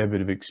a fair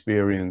bit of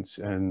experience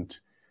and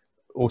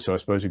also, I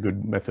suppose, a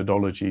good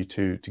methodology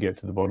to get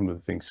to the bottom of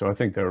the thing. So I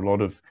think there are a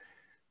lot of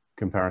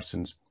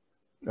comparisons.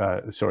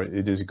 Sorry,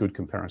 it is a good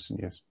comparison,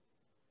 yes.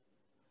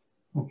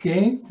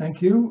 Okay,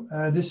 thank you.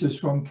 This is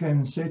from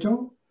Ken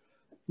Sato.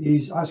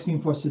 He's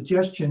asking for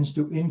suggestions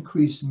to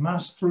increase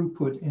mass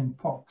throughput in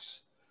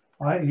POX,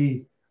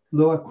 i.e.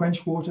 lower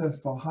quench water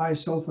for high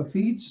sulfur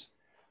feeds.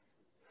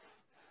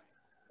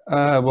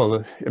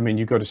 Well, I mean,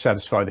 you've got to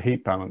satisfy the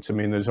heat balance. I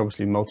mean, there's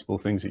obviously multiple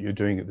things that you're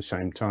doing at the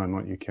same time,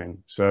 aren't you,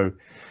 Ken? So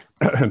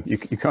you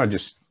can't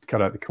just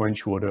cut out the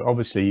quench water.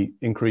 Obviously,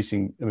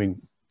 increasing, I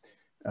mean,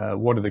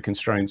 what are the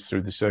constraints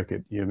through the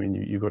circuit? I mean,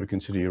 you've got to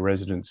consider your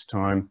residence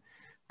time.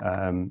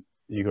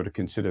 You've got to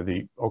consider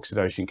the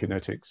oxidation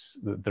kinetics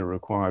that are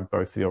required,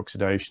 both the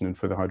oxidation and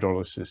for the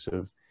hydrolysis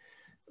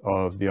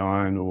of the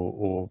iron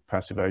or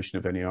passivation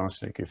of any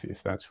arsenic,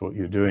 if that's what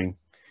you're doing.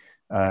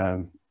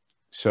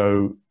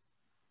 So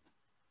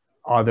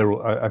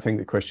I think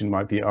the question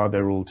might be, are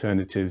there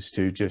alternatives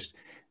to just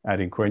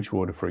adding quench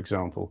water, for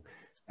example?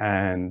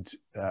 And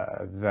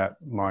that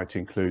might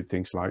include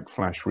things like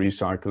flash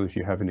recycle if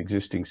you have an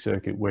existing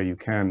circuit where you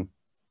can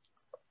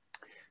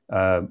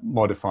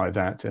modify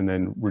that and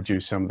then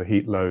reduce some of the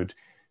heat load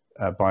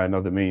by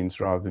another means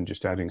rather than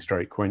just adding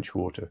straight quench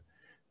water.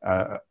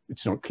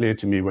 It's not clear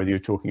to me whether you're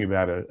talking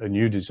about a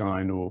new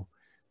design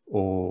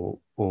or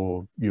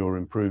you're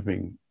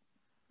improving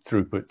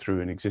throughput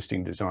through an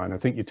existing design. I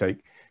think you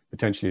take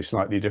potentially a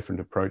slightly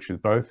different approach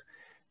with both,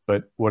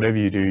 but whatever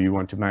you do, you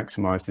want to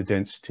maximize the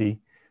density.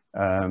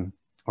 On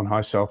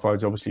high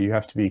sulfides, obviously you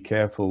have to be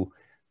careful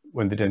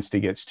when the density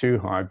gets too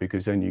high,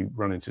 because then you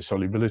run into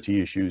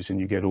solubility issues and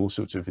you get all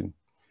sorts of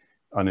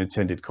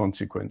unintended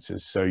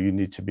consequences. So you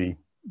need to be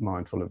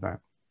mindful of that.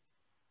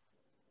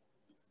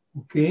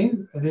 Okay,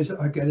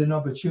 I get an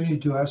opportunity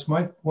to ask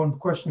Mike one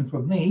question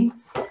from me.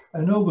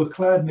 Noble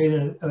Clad made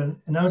an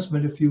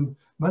announcement a few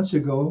months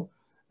ago,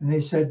 and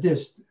they said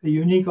this: the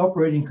unique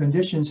operating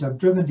conditions have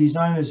driven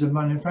designers and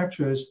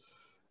manufacturers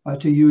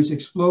to use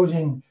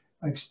explosion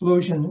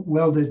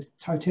welded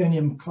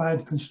titanium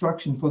clad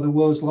construction for the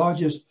world's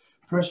largest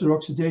pressure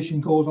oxidation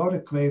gold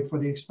autoclave for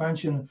the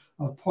expansion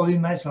of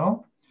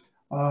polymetal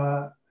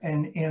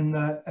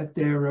at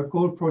their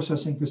gold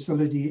processing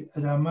facility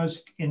at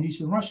Amursk in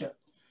Eastern Russia.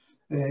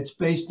 It's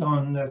based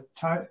on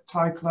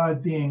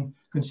Ti-clad being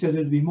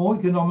considered to be more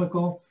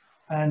economical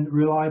and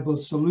reliable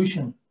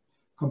solution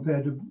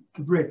compared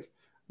to brick.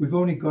 We've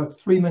only got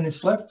 3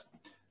 minutes left.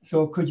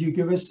 So could you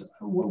give us,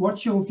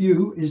 what's your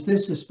view? Is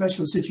this a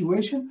special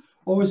situation,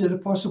 or is it a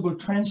possible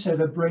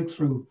trendsetter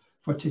breakthrough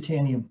for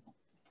titanium?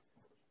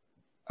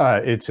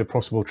 It's a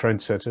possible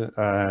trendsetter.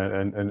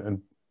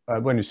 And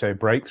when you say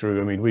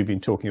breakthrough, I mean, we've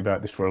been talking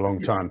about this for a long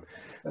time.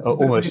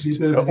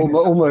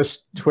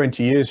 Almost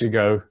 20 years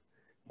ago,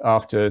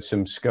 after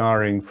some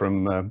scarring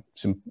from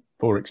some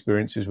poor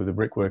experiences with the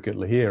brickwork at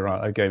Lahire,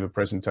 I gave a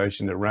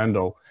presentation at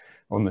Randall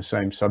on the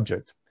same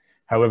subject.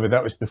 However,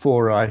 that was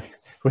before I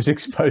was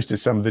exposed to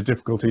some of the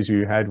difficulties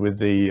we had with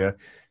the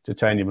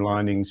titanium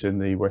linings in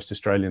the West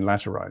Australian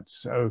laterites.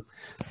 So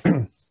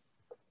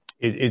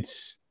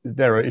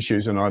there are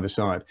issues on either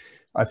side.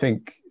 I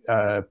think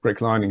brick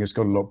lining has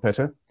got a lot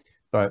better,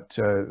 but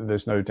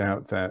there's no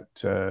doubt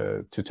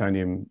that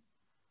titanium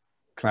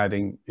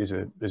cladding is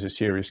a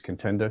serious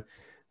contender.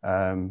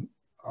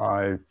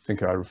 I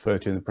think I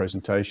referred to in the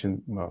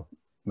presentation, well,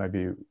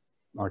 maybe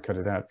I cut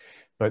it out,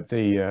 but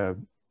the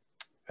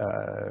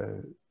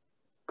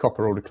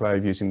copper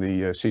autoclave using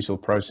the Cecil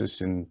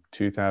process in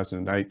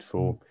 2008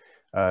 for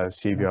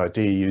CVID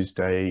used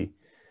a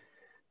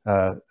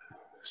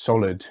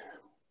solid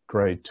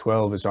grade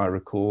 12, as I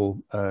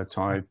recall,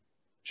 Ti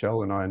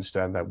shell, and I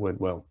understand that went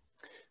well.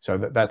 So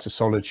that's a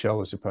solid shell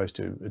as opposed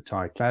to a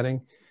Ti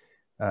cladding.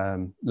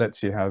 Let's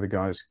see how the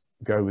guys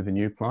go with the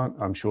new plant.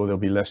 I'm sure there'll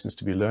be lessons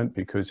to be learned,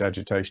 because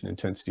agitation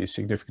intensity is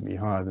significantly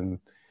higher than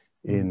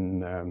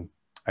in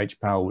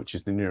HPAL, which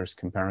is the nearest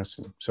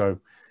comparison. So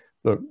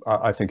look,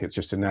 I think it's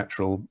just a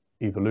natural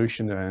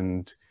evolution,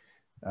 and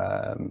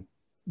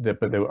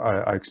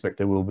I expect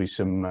there will be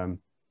some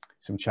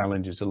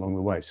challenges along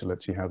the way. So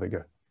let's see how they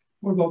go.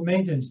 What about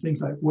maintenance, things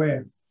like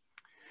wear?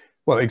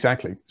 Well,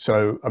 exactly.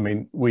 So, I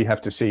mean, we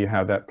have to see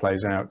how that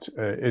plays out.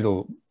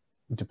 It'll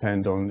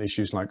depend on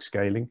issues like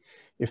scaling.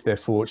 If they're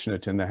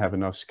fortunate and they have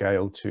enough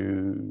scale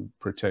to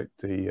protect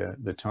the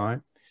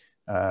Ti,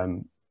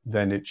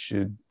 then it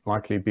should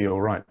likely be all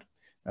right.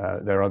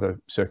 There are other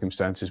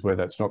circumstances where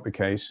that's not the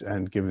case,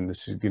 and given the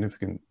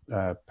significant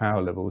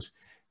power levels,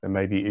 there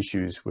may be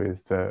issues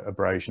with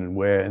abrasion and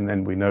wear, and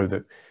then we know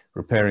that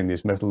repairing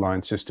these metal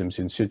line systems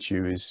in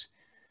situ is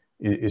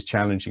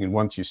challenging, and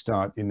once you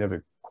start, you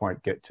never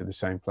quite get to the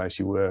same place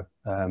you were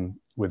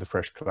with a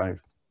fresh clave.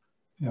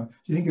 Yeah. Do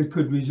you think it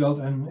could result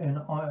in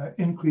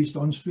increased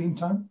on-stream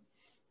time?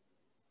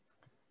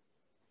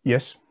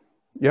 Yes.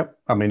 Yep.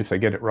 I mean, if they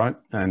get it right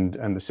and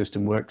the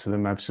system works for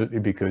them, absolutely,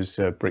 because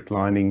brick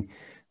lining,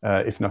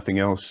 if nothing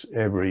else,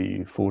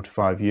 every 4 to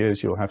 5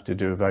 years, you'll have to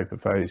do a vapor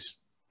phase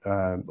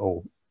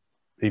or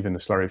even a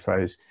slurry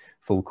phase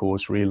full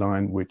course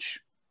reline,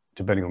 which,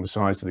 depending on the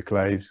size of the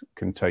claves,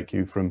 can take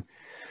you from,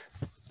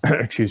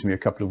 excuse me, a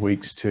couple of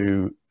weeks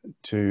to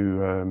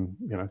you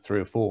know,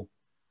 3 or 4.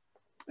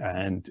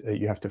 And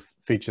you have to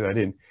feature that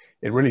in.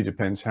 It really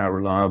depends how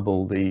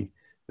reliable the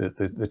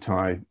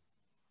tie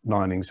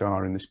linings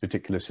are in this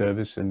particular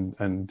service,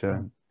 and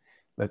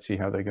let's see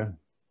how they go.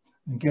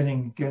 And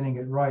getting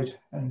it right,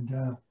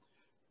 and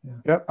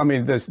yeah, I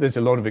mean, there's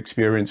a lot of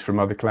experience from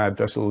other clad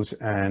vessels,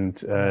 and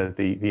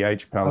the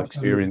HPAL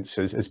experience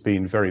has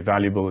been very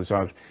valuable, as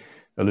I've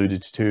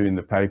alluded to in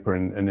the paper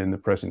and in the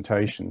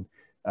presentation.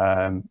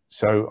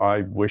 So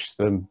I wish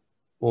them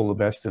all the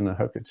best, and I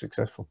hope it's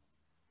successful.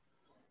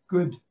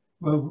 Good.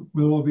 Well,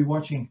 we'll all be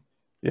watching.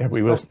 Yeah,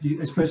 we will.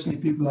 Especially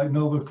people like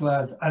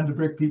NovaClad and the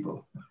brick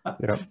people.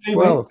 Yeah.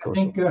 Anyway, well, of course.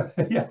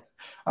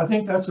 I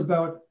think that's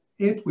about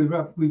it. We've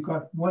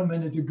got 1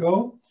 minute to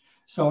go,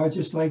 so I'd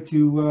just like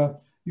to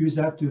use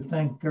that to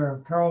thank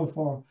Karel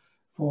for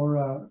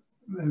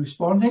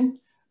responding,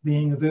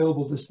 being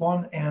available to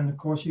respond, and of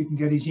course you can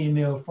get his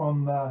email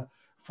from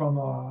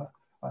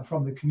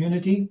the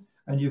community,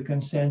 and you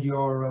can send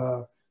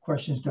your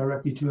questions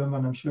directly to him,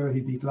 and I'm sure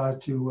he'd be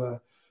glad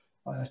to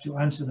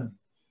answer them.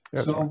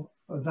 Yep. So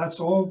that's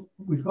all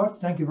we've got.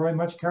 Thank you very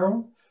much,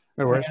 Karel.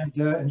 No worries. And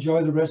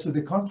enjoy the rest of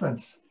the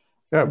conference.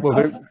 Yeah, we'll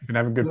do. We've been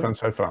having good fun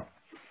so far.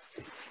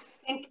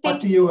 Back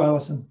to you,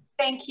 Alison.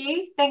 Thank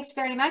you. Thanks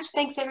very much.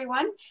 Thanks,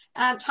 everyone.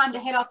 Time to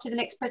head off to the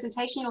next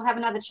presentation. You'll have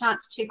another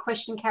chance to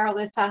question Karel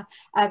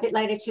a bit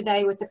later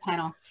today with the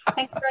panel.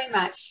 Thanks very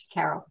much,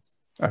 Karel.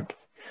 Okay.